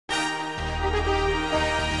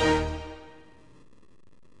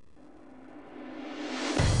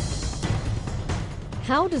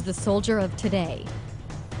How does the soldier of today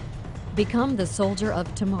become the soldier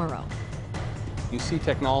of tomorrow? You see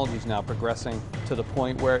technologies now progressing to the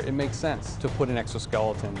point where it makes sense to put an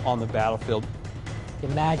exoskeleton on the battlefield.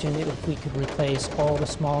 Imagine if we could replace all the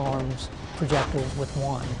small arms projectiles with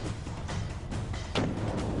one.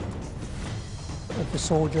 If a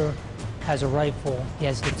soldier has a rifle, he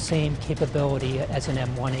has the same capability as an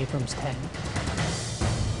M1 Abrams tank.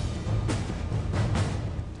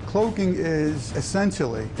 Cloaking is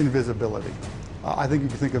essentially invisibility. I think you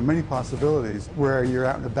can think of many possibilities where you're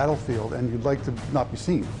out in the battlefield and you'd like to not be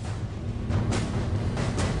seen.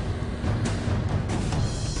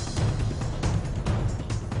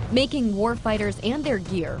 Making warfighters and their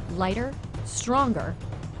gear lighter, stronger,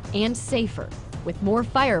 and safer with more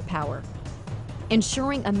firepower.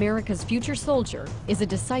 Ensuring America's future soldier is a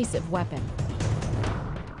decisive weapon.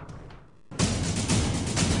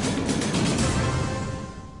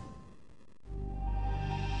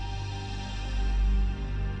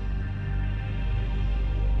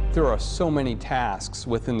 There are so many tasks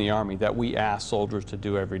within the Army that we ask soldiers to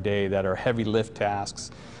do every day that are heavy lift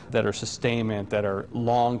tasks, that are sustainment, that are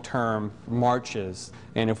long-term marches.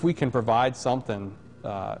 And if we can provide something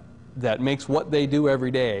that makes what they do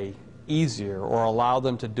every day easier or allow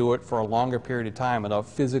them to do it for a longer period of time without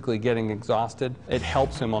physically getting exhausted, it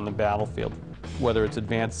helps him on the battlefield. Whether it's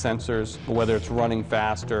advanced sensors, whether it's running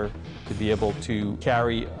faster, to be able to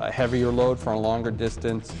carry a heavier load for a longer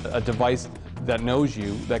distance, a device that knows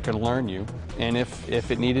you, that can learn you, and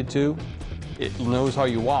if it needed to, it knows how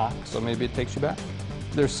you walk, so maybe it takes you back.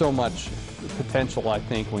 There's so much potential, I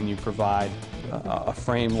think, when you provide a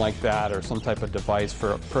frame like that or some type of device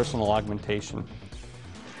for personal augmentation.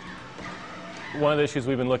 One of the issues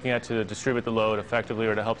we've been looking at to distribute the load effectively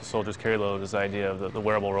or to help the soldiers carry load is the idea of the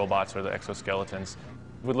wearable robots or the exoskeletons.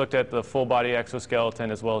 We looked at the full body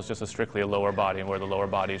exoskeleton as well as just strictly a lower body, and where the lower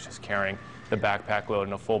body is just carrying the backpack load,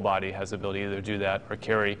 and a full body has the ability to either do that or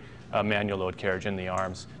carry a manual load carriage in the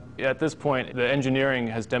arms. At this point, the engineering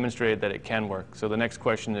has demonstrated that it can work. So the next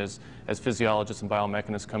question is, as physiologists and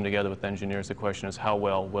biomechanists come together with engineers, the question is how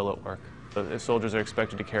well will it work? If soldiers are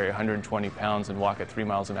expected to carry 120 pounds and walk at 3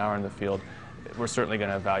 miles an hour in the field, we're certainly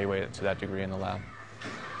going to evaluate it to that degree in the lab.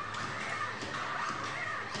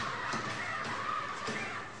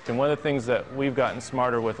 And one of the things that we've gotten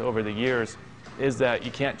smarter with over the years is that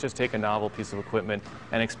you can't just take a novel piece of equipment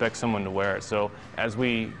and expect someone to wear it. So as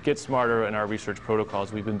we get smarter in our research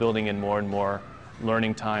protocols, we've been building in more and more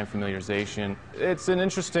learning time, familiarization. It's an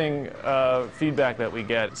interesting feedback that we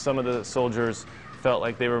get. Some of the soldiers felt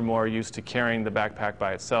like they were more used to carrying the backpack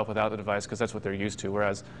by itself without the device because that's what they're used to,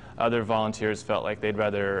 whereas other volunteers felt like they'd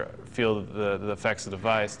rather feel the effects of the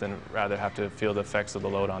device than rather have to feel the effects of the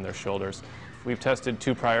load on their shoulders. We've tested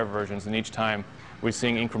 2 prior versions, and each time we're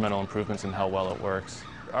seeing incremental improvements in how well it works.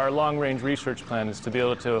 Our long-range research plan is to be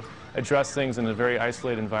able to address things in a very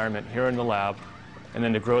isolated environment here in the lab, and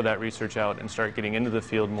then to grow that research out and start getting into the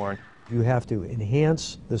field more. You have to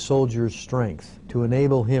enhance the soldier's strength to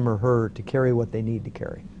enable him or her to carry what they need to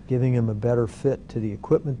carry, giving him a better fit to the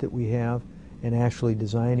equipment that we have and actually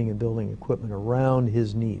designing and building equipment around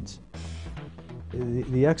his needs.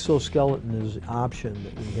 The exoskeleton is an option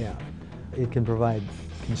that we have. It can provide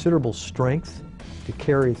considerable strength to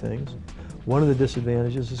carry things. One of the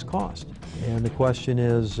disadvantages is cost. And the question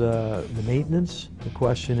is the maintenance. The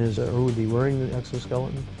question is who would be wearing the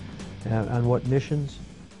exoskeleton, on what missions.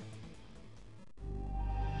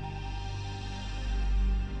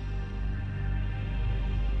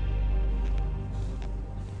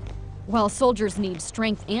 While soldiers need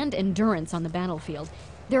strength and endurance on the battlefield,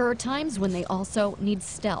 there are times when they also need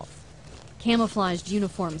stealth. Camouflaged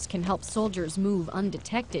uniforms can help soldiers move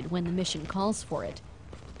undetected when the mission calls for it.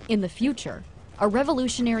 In the future, a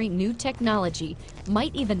revolutionary new technology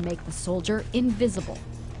might even make the soldier invisible.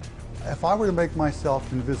 If I were to make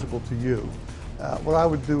myself invisible to you, what I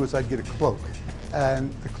would do is I'd get a cloak.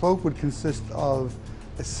 And the cloak would consist of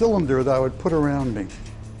a cylinder that I would put around me.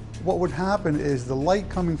 What would happen is the light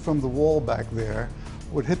coming from the wall back there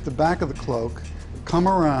would hit the back of the cloak, come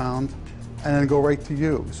around, and then go right to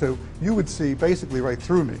you. So you would see basically right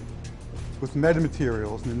through me. With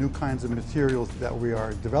metamaterials and the new kinds of materials that we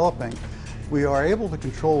are developing, we are able to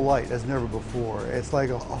control light as never before. It's like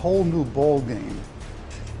a whole new ball game.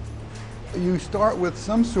 You start with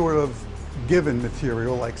some sort of given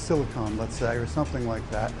material like silicone, let's say, or something like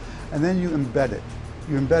that, and then you embed it.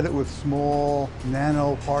 You embed it with small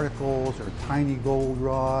nanoparticles or tiny gold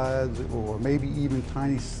rods or maybe even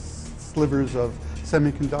tiny slivers of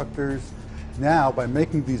semiconductors. Now, by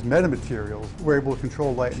making these metamaterials, we're able to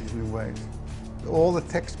control light in these new ways. All the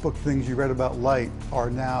textbook things you read about light are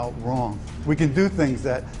now wrong. We can do things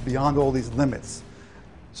that beyond all these limits.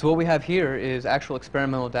 So what we have here is actual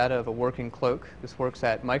experimental data of a working cloak. This works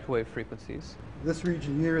at microwave frequencies. This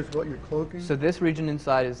region here is what you're cloaking? So this region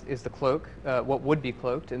inside is the cloak, what would be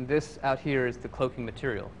cloaked, and this out here is the cloaking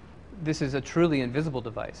material. This is a truly invisible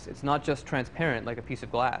device. It's not just transparent like a piece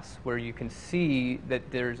of glass, where you can see that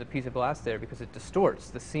there's a piece of glass there because it distorts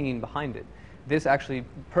the scene behind it. This actually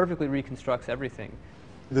perfectly reconstructs everything.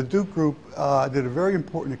 The Duke group did a very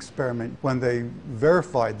important experiment when they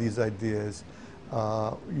verified these ideas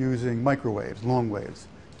using microwaves, long waves.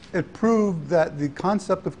 It proved that the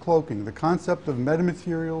concept of cloaking, the concept of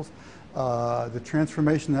metamaterials, the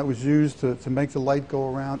transformation that was used to make the light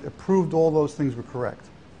go around, it proved all those things were correct.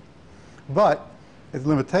 But its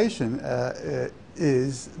limitation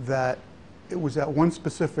is that it was at one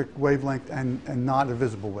specific wavelength and not a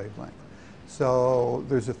visible wavelength. So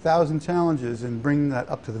there's 1,000 challenges in bringing that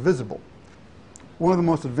up to the visible. One of the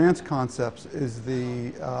most advanced concepts is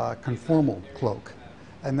the conformal cloak.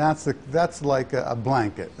 And that's like a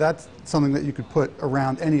blanket. That's something that you could put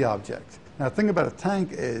around any object. Now, the thing about a tank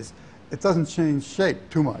is it doesn't change shape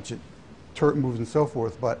too much. It moves and so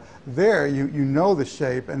forth. But there, you know the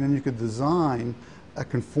shape, and then you could design a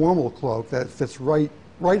conformal cloak that fits right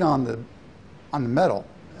on the metal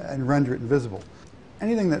and render it invisible.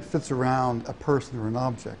 Anything that fits around a person or an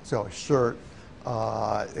object, so a shirt,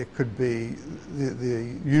 it could be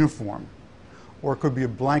the uniform, or it could be a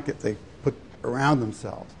blanket they put around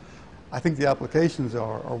themselves. I think the applications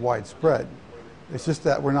are widespread. It's just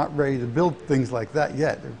that we're not ready to build things like that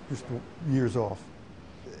yet. They're just years off.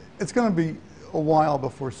 It's going to be a while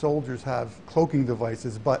before soldiers have cloaking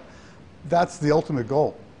devices, but that's the ultimate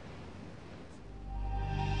goal.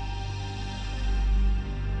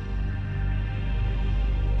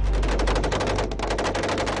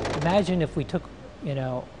 Imagine if we took,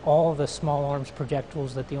 all the small arms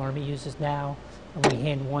projectiles that the Army uses now, and we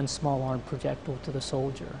hand one small arm projectile to the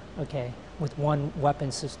soldier, okay, with one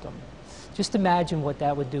weapon system. Just imagine what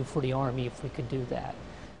that would do for the Army if we could do that.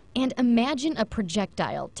 And imagine a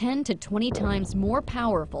projectile 10 to 20 times more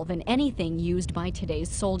powerful than anything used by today's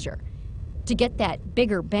soldier. To get that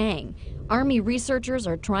bigger bang, Army researchers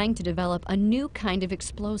are trying to develop a new kind of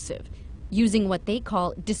explosive, using what they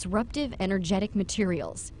call disruptive energetic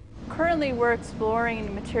materials. Currently, we're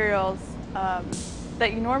exploring materials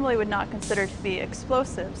that you normally would not consider to be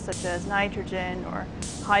explosives, such as nitrogen or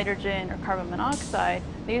hydrogen or carbon monoxide.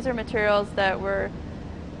 These are materials that we're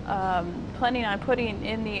planning on putting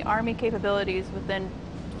in the Army capabilities within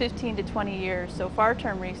 15 to 20 years, so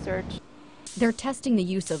far-term research. They're testing the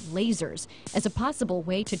use of lasers as a possible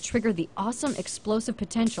way to trigger the awesome explosive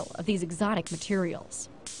potential of these exotic materials.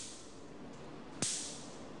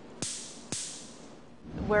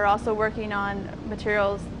 We're also working on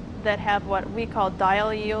materials that have what we call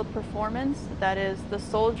dial yield performance. That is, the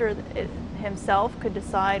soldier himself could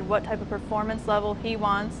decide what type of performance level he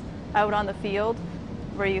wants out on the field,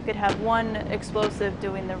 where you could have one explosive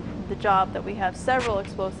doing the job that we have several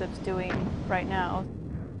explosives doing right now.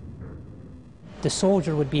 The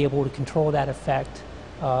soldier would be able to control that effect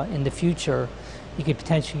in the future. You could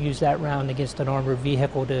potentially use that round against an armored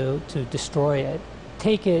vehicle to destroy it.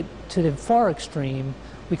 Take it to the far extreme,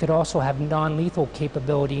 we could also have non-lethal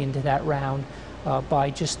capability into that round by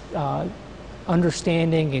just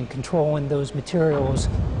understanding and controlling those materials.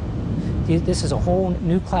 This is a whole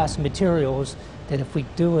new class of materials that if we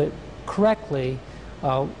do it correctly,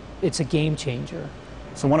 it's a game changer.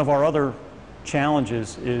 So one of our other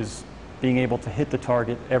challenges is being able to hit the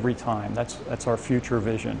target every time. That's our future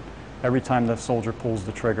vision. Every time the soldier pulls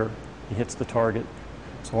the trigger, he hits the target.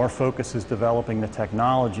 So our focus is developing the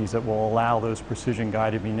technologies that will allow those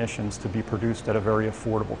precision-guided munitions to be produced at a very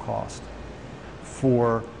affordable cost.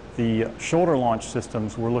 For the shoulder launch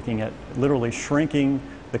systems, we're looking at literally shrinking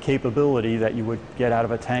the capability that you would get out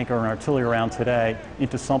of a tank or an artillery round today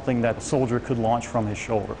into something that a soldier could launch from his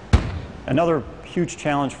shoulder. Another huge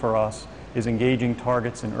challenge for us is engaging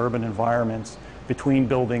targets in urban environments between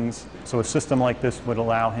buildings. So a system like this would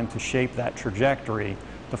allow him to shape that trajectory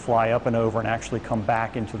to fly up and over and actually come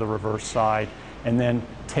back into the reverse side and then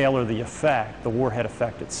tailor the effect, the warhead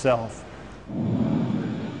effect itself.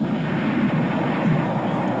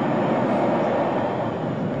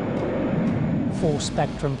 Full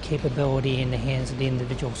spectrum capability in the hands of the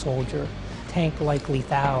individual soldier. Tank-like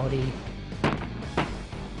lethality.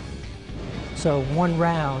 So one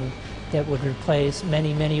round that would replace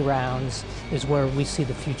many, many rounds is where we see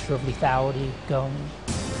the future of lethality going.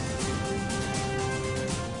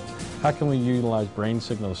 How can we utilize brain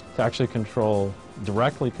signals to actually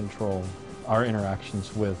directly control our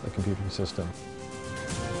interactions with a computing system.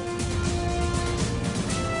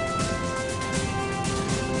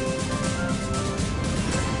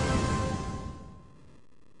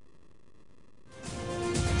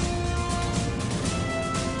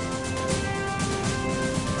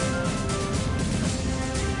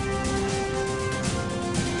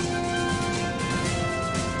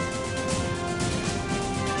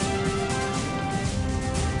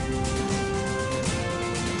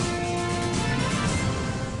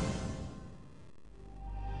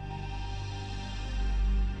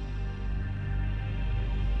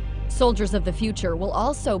 Soldiers of the future will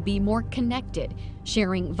also be more connected,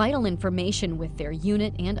 sharing vital information with their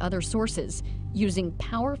unit and other sources, using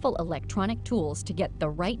powerful electronic tools to get the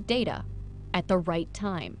right data at the right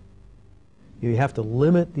time. You have to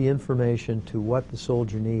limit the information to what the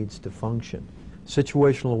soldier needs to function.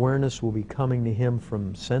 Situational awareness will be coming to him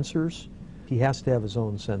from sensors. He has to have his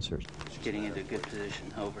own sensors. Just getting into a good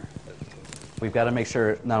position, over. We've got to make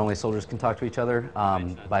sure not only soldiers can talk to each other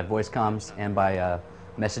by voice comms and by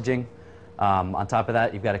messaging. On top of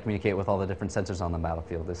that, you've got to communicate with all the different sensors on the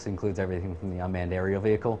battlefield. This includes everything from the unmanned aerial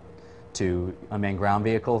vehicle to unmanned ground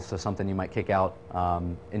vehicle, so something you might kick out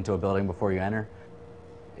into a building before you enter.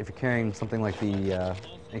 If you're carrying something like the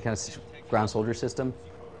any kind of ground soldier system,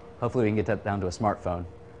 hopefully we can get that down to a smartphone.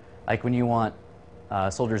 Like when you want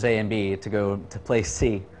soldiers A and B to go to place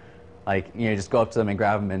C, like, you know, just go up to them and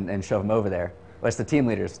grab them and shove them over there. Well, that's the team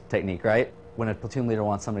leader's technique, right? When a platoon leader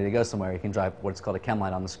wants somebody to go somewhere, he can drive what's called a chem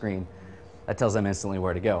light on the screen. That tells them instantly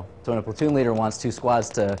where to go. So when a platoon leader wants two squads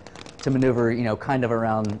to maneuver, you know, kind of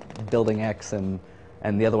around building X and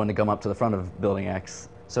the other one to come up to the front of building X.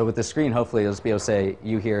 So with the screen, hopefully it'll just be able to say,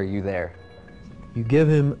 you here, you there. You give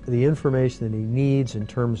him the information that he needs in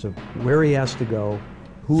terms of where he has to go,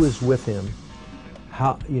 who is with him,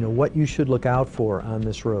 how, you know, what you should look out for on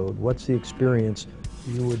this road, what's the experience.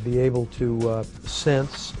 You would be able to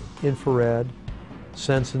sense infrared,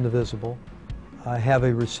 sense invisible, have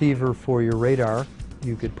a receiver for your radar.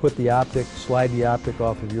 You could put the optic, slide the optic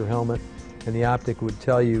off of your helmet, and the optic would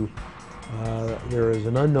tell you there is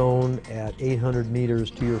an unknown at 800 meters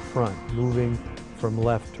to your front, moving from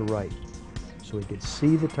left to right. So he could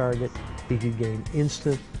see the target, he could gain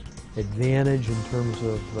instant advantage in terms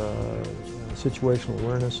of situational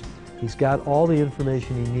awareness. He's got all the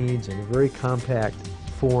information he needs in a very compact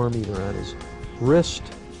form, either on his wrist,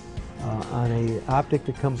 on an optic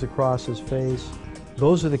that comes across his face.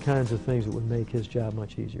 Those are the kinds of things that would make his job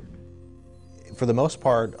much easier. For the most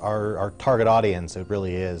part, our target audience, it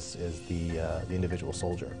really is the individual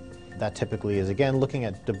soldier. That typically is, again, looking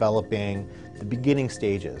at developing the beginning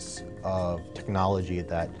stages of technology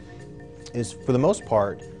that is, for the most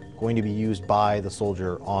part, going to be used by the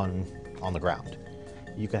soldier on the ground.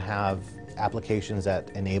 You can have applications that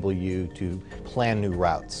enable you to plan new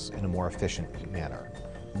routes in a more efficient manner.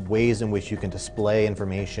 Ways in which you can display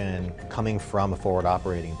information coming from a forward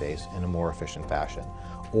operating base in a more efficient fashion.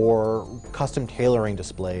 Or custom tailoring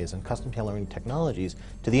displays and custom tailoring technologies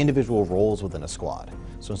to the individual roles within a squad.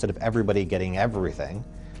 So instead of everybody getting everything,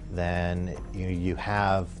 then you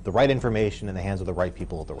have the right information in the hands of the right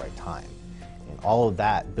people at the right time. And all of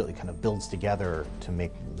that kind of builds together to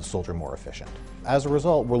make the soldier more efficient. As a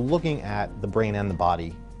result, we're looking at the brain and the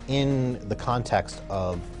body in the context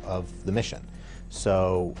of the mission.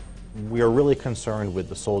 So we are really concerned with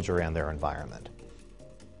the soldier and their environment.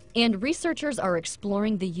 And researchers are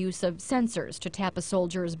exploring the use of sensors to tap a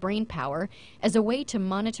soldier's brain power as a way to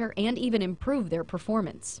monitor and even improve their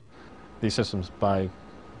performance. These systems, by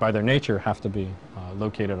their nature, have to be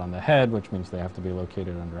located on the head, which means they have to be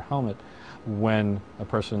located under a helmet. When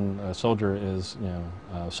a soldier is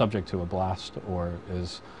subject to a blast or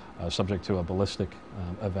is subject to a ballistic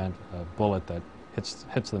event, a bullet that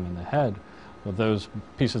hits them in the head, well, those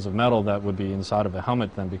pieces of metal that would be inside of a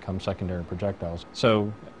helmet then become secondary projectiles.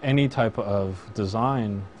 So any type of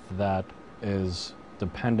design that is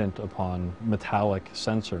dependent upon metallic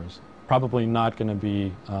sensors probably not going to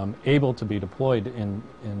be able to be deployed in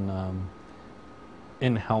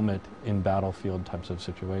helmet, in battlefield types of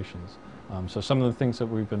situations. So some of the things that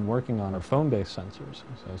we've been working on are foam-based sensors.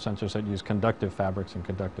 So sensors that use conductive fabrics and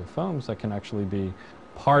conductive foams that can actually be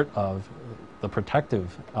part of the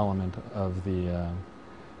protective element of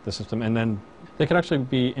the system, and then they could actually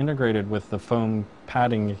be integrated with the foam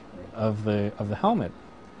padding of the helmet.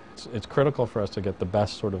 It's critical for us to get the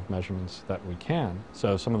best sort of measurements that we can.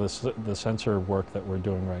 So some of the sensor work that we're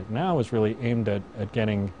doing right now is really aimed at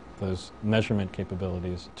getting those measurement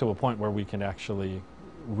capabilities to a point where we can actually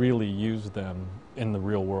really use them in the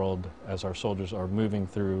real world as our soldiers are moving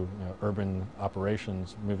through urban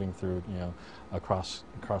operations, moving through across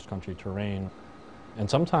cross-country terrain. And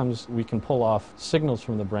sometimes we can pull off signals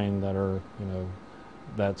from the brain that are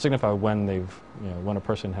that signify when when a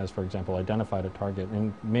person has, for example, identified a target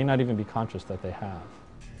and may not even be conscious that they have.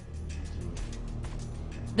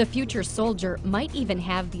 The future soldier might even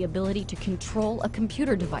have the ability to control a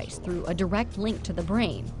computer device through a direct link to the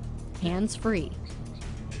brain, hands-free.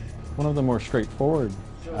 One of the more straightforward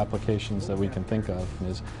applications that we can think of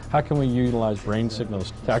is how can we utilize brain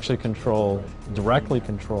signals to actually directly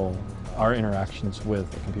control our interactions with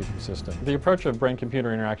the computing system. The approach of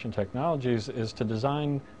brain-computer interaction technologies is to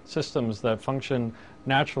design systems that function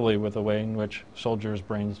naturally with the way in which soldiers'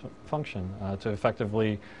 brains function, to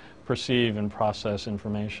effectively perceive and process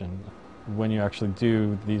information. When you actually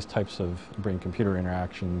do these types of brain-computer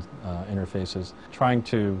interaction interfaces, trying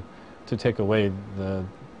to take away the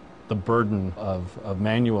burden of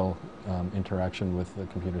manual interaction with the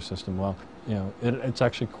computer system, well, it's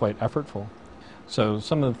actually quite effortful. So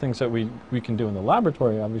some of the things that we can do in the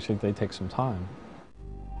laboratory, obviously, they take some time.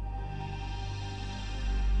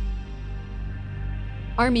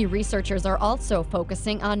 Army researchers are also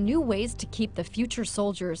focusing on new ways to keep the future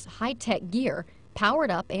soldiers' high-tech gear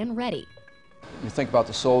powered up and ready. You think about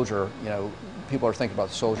the soldier, people are thinking about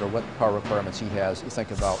the soldier, what power requirements he has. You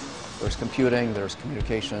think about there's computing, there's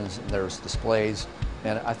communications, there's displays,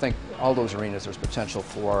 and I think all those arenas there's potential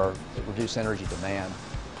for reduced energy demand.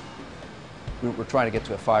 We're trying to get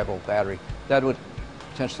to a 5-volt battery. That would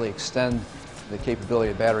potentially extend the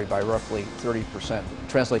capability of the battery by roughly 30%.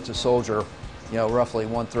 Translate to soldier, roughly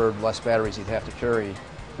 1/3 less batteries he'd have to carry,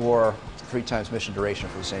 or 3 times mission duration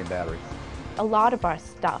for the same battery. A lot of our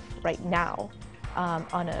stuff right now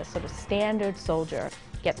on a sort of standard soldier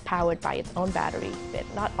gets powered by its own battery, but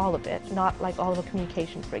not all of it, not like all of the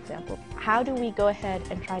communications, for example. How do we go ahead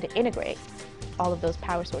and try to integrate all of those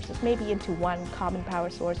power sources, maybe into one common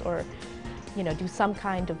power source, or do some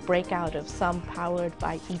kind of breakout of some powered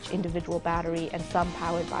by each individual battery and some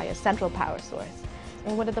powered by a central power source?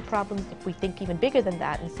 And what are the problems if we think even bigger than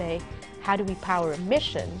that and say, how do we power a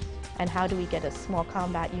mission, and how do we get a small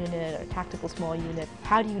combat unit or tactical small unit?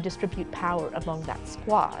 How do you distribute power among that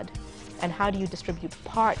squad? And how do you distribute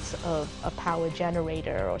parts of a power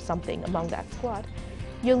generator or something among that squad?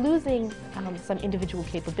 You're losing some individual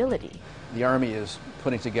capability. The Army is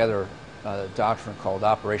putting together a doctrine called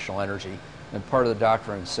operational energy. And part of the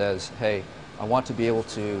doctrine says, hey, I want to be able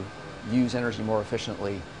to use energy more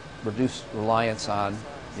efficiently, reduce reliance on,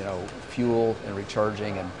 fuel and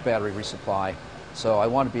recharging and battery resupply. So I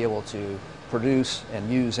want to be able to produce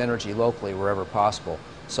and use energy locally wherever possible.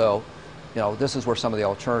 So, this is where some of the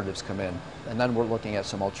alternatives come in. And then we're looking at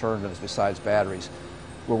some alternatives besides batteries.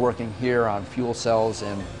 We're working here on fuel cells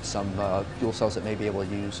and some fuel cells that may be able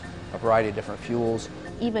to use a variety of different fuels.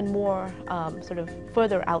 Even more sort of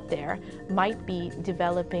further out there might be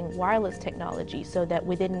developing wireless technology so that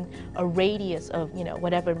within a radius of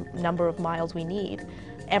whatever number of miles we need,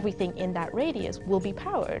 everything in that radius will be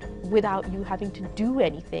powered without you having to do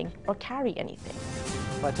anything or carry anything.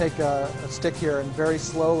 If I take a stick here and very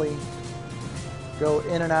slowly go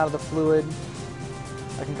in and out of the fluid,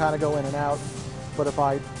 I can kind of go in and out, but if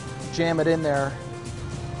I jam it in there,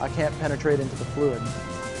 I can't penetrate into the fluid.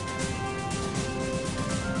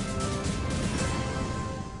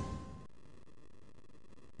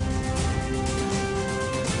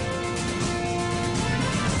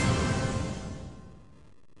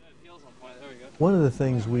 One of the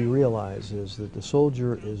things we realize is that the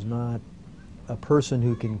soldier is not a person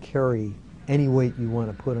who can carry any weight you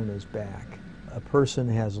want to put on his back. A person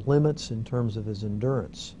has limits in terms of his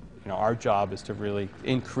endurance. Our job is to really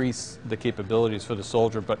increase the capabilities for the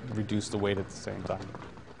soldier, but reduce the weight at the same time.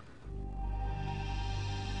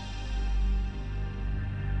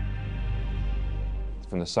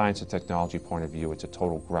 From the science and technology point of view, it's a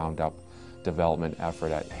total ground-up development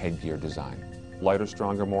effort at headgear design. Lighter,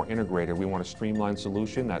 stronger, more integrated. We want a streamlined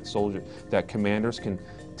solution that commanders can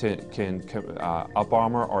up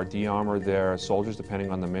armor or de-armor their soldiers depending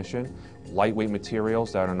on the mission. Lightweight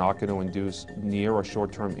materials that are not going to induce near or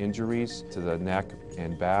short-term injuries to the neck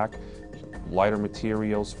and back. Lighter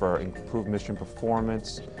materials for improved mission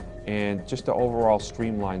performance, and just the overall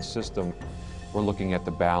streamlined system. We're looking at the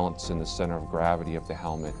balance and the center of gravity of the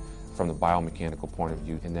helmet from the biomechanical point of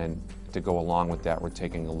view, and then to go along with that, we're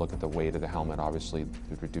taking a look at the weight of the helmet, obviously,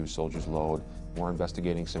 to reduce soldiers' load. We're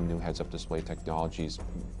investigating some new heads-up display technologies,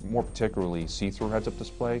 more particularly see-through heads-up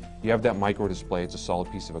display. You have that micro display, it's a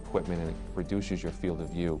solid piece of equipment, and it reduces your field of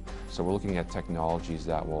view. So we're looking at technologies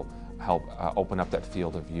that will help open up that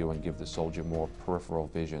field of view and give the soldier more peripheral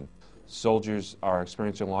vision. Soldiers are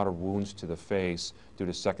experiencing a lot of wounds to the face due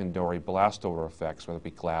to secondary blast over effects, whether it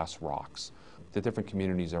be glass, rocks. The different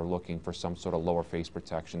communities are looking for some sort of lower face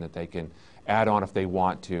protection that they can add on if they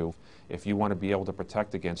want to. If you want to be able to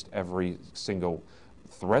protect against every single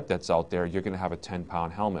threat that's out there, you're going to have a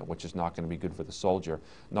 10-pound helmet, which is not going to be good for the soldier,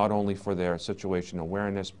 not only for their situational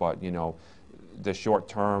awareness, but, you know, the short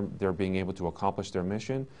term, they're being able to accomplish their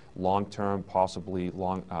mission, long term, possibly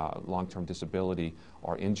long-term disability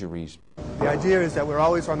or injuries. The idea is that we're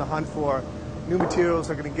always on the hunt for new materials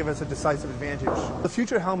that are going to give us a decisive advantage. The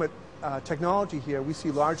future helmet technology here we see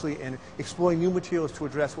largely in exploring new materials to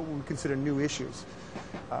address what we would consider new issues.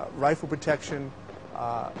 Rifle protection,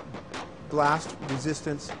 blast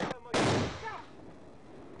resistance.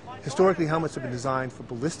 Historically, helmets have been designed for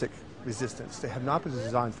ballistic resistance. They have not been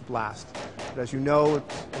designed for blast. But as you know,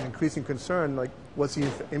 it's an increasing concern, like what's the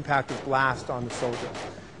impact of blast on the soldier?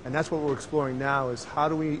 And that's what we're exploring now, is how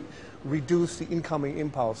do we reduce the incoming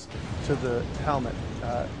impulse to the helmet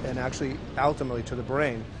and actually ultimately to the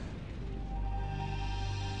brain.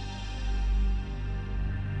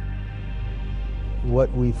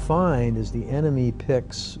 What we find is the enemy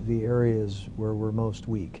picks the areas where we're most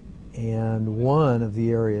weak. And one of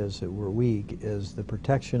the areas that we're weak is the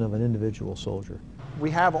protection of an individual soldier. We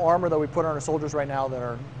have armor that we put on our soldiers right now that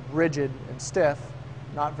are rigid and stiff,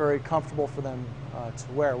 not very comfortable for them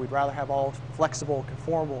to wear. We'd rather have all flexible,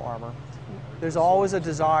 conformable armor. There's always a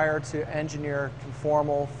desire to engineer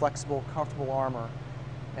conformal, flexible, comfortable armor.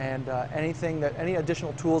 And any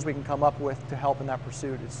additional tools we can come up with to help in that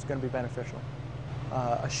pursuit is going to be beneficial.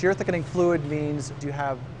 A shear thickening fluid means you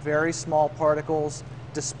have very small particles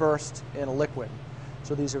dispersed in a liquid.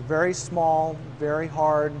 So these are very small, very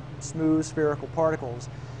hard, smooth, spherical particles.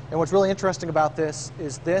 And what's really interesting about this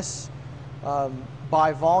is this,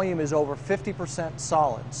 by volume, is over 50%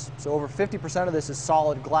 solids. So over 50% of this is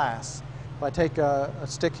solid glass. If I take a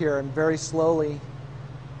stick here and very slowly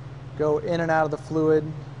go in and out of the fluid,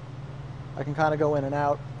 I can kind of go in and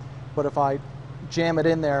out. But if I jam it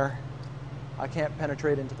in there, I can't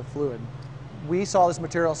penetrate into the fluid. We saw this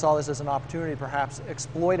material, saw this as an opportunity to perhaps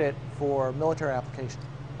exploit it for military application.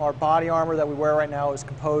 Our body armor that we wear right now is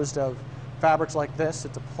composed of fabrics like this.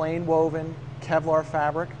 It's a plain woven Kevlar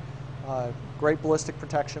fabric, great ballistic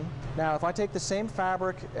protection. Now if I take the same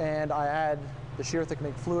fabric and I add the shear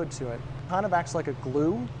thickening fluid to it, it kind of acts like a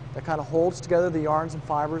glue that kind of holds together the yarns and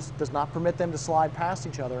fibers, does not permit them to slide past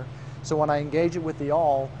each other. So when I engage it with the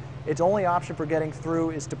awl, its only option for getting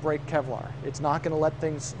through is to break Kevlar. It's not going to let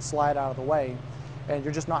things slide out of the way, and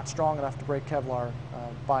you're just not strong enough to break Kevlar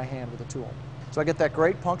by hand with a tool. So I get that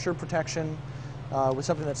great puncture protection with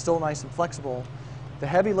something that's still nice and flexible. The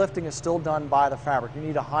heavy lifting is still done by the fabric. You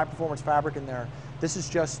need a high-performance fabric in there. This is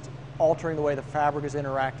just altering the way the fabric is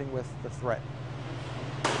interacting with the thread.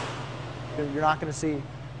 You're not going to see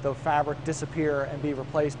the fabric disappear and be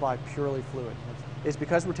replaced by purely fluid. It's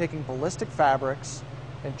because we're taking ballistic fabrics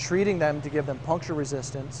and treating them to give them puncture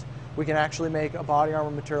resistance. We can actually make a body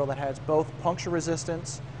armor material that has both puncture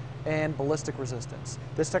resistance and ballistic resistance.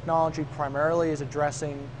 This technology primarily is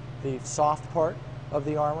addressing the soft part of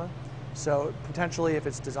the armor. So potentially, if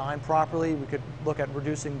it's designed properly, we could look at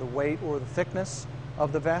reducing the weight or the thickness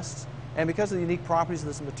of the vests. And because of the unique properties of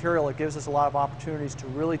this material, it gives us a lot of opportunities to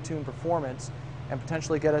really tune performance and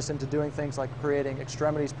potentially get us into doing things like creating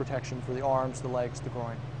extremities protection for the arms, the legs, the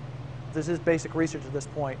groin. This is basic research at this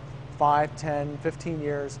point, 5, 10, 15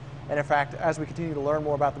 years. And in fact, as we continue to learn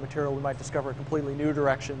more about the material, we might discover a completely new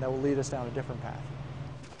direction that will lead us down a different path.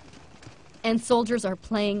 And soldiers are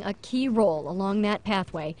playing a key role along that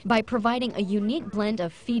pathway by providing a unique blend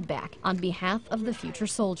of feedback on behalf of the future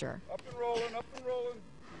soldier.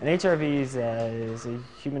 An HRV is a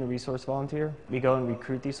human resource volunteer. We go and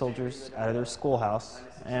recruit these soldiers out of their schoolhouse,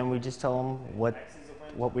 and we just tell them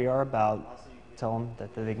what we are about. Tell them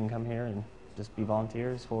that they can come here and just be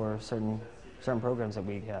volunteers for certain programs that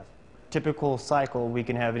we have. Typical cycle, we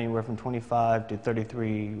can have anywhere from 25 to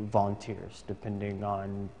 33 volunteers, depending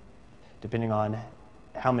on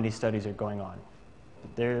how many studies are going on.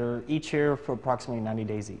 They're each here for approximately 90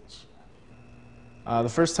 days each. The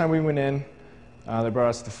first time we went in, they brought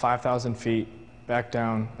us to 5,000 feet, back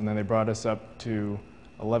down, and then they brought us up to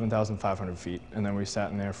 11,500 feet. And then we sat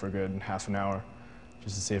in there for a good half an hour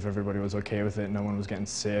just to see if everybody was okay with it, no one was getting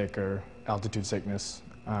sick or altitude sickness.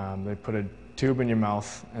 They put a tube in your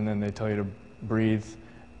mouth, and then they tell you to breathe,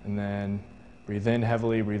 and then breathe in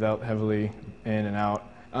heavily, breathe out heavily, in and out.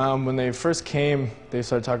 When they first came, they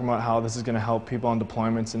started talking about how this is going to help people on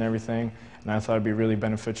deployments and everything, and I thought it'd be really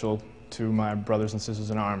beneficial to my brothers and sisters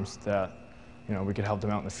in arms that we could help them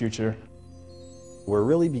out in the future. We're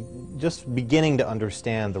really just beginning to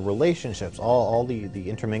understand the relationships, all the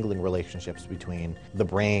intermingling relationships between the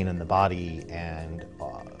brain and the body and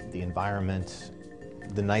the environment.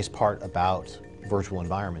 The nice part about virtual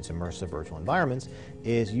environments, immersive virtual environments,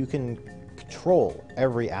 is you can control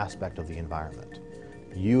every aspect of the environment.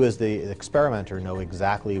 You as the experimenter know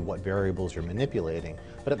exactly what variables you're manipulating,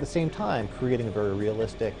 but at the same time creating a very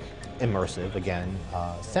realistic, immersive, again,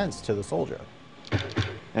 sense to the soldier.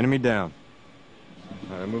 Enemy down.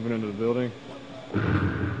 All right, moving into the building.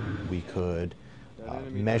 We could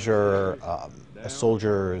measure a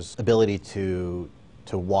soldier's ability to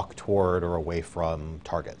walk toward or away from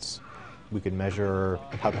targets. We could measure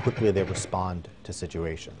how quickly they respond to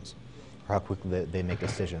situations, or how quickly they make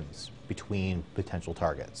decisions between potential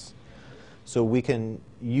targets. So we can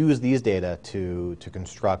use these data to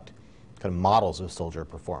construct kind of models of soldier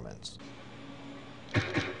performance.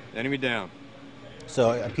 Enemy down.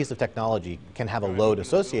 So a piece of technology can have a load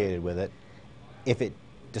associated with it if it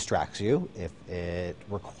distracts you, if it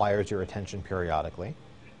requires your attention periodically.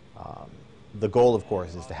 The goal, of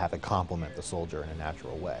course, is to have it complement the soldier in a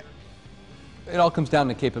natural way. It all comes down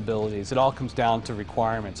to capabilities. It all comes down to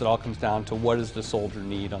requirements. It all comes down to what does the soldier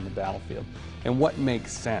need on the battlefield and what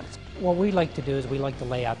makes sense. What we like to do is we like to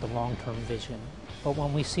lay out the long-term vision. But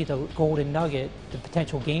when we see the golden nugget, the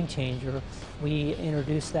potential game changer, we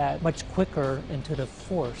introduce that much quicker into the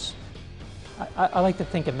force. I like to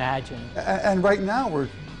think imagine. And right now we're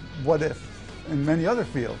what if in many other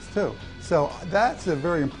fields too. So that's a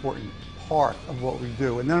very important part of what we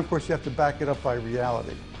do. And then of course you have to back it up by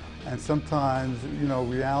reality. And sometimes,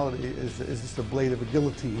 reality is just a blade of a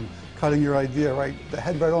guillotine, cutting your idea the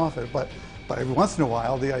head right off it. But every once in a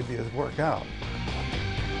while, the ideas work out.